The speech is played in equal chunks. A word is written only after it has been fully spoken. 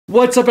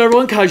What's up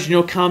everyone,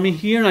 Kajino Kami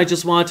here, and I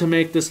just wanted to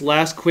make this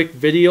last quick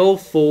video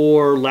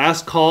for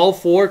last call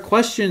for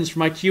questions for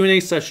my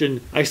Q&A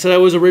session. I said I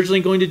was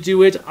originally going to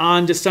do it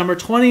on December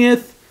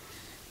 20th,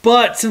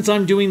 but since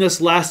I'm doing this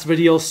last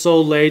video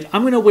so late,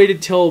 I'm going to wait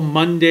until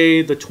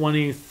Monday the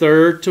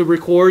 23rd to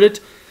record it.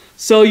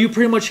 So you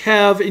pretty much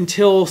have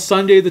until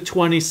Sunday the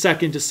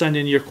 22nd to send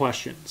in your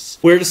questions.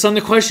 Where to send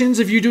the questions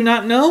if you do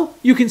not know?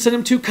 You can send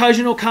them to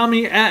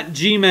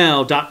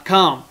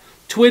kajinokami@gmail.com,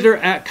 Twitter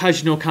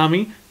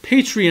 @kajinokami,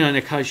 Patreon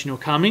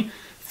 @kajinokami,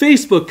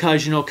 Facebook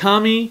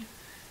kajinokami,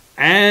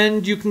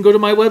 and you can go to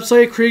my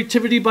website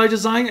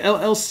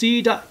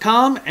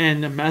creativitybydesignllc.com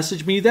and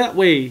message me that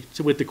way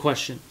with the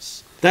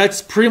questions.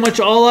 That's pretty much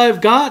all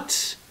I've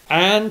got,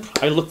 and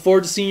I look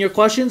forward to seeing your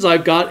questions.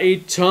 I've got a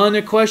ton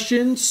of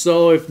questions,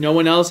 so if no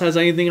one else has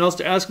anything else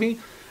to ask me,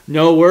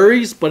 no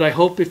worries, but I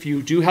hope if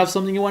you do have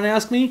something you want to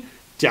ask me,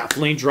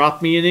 definitely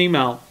drop me an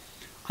email.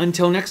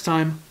 Until next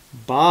time,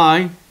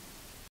 bye.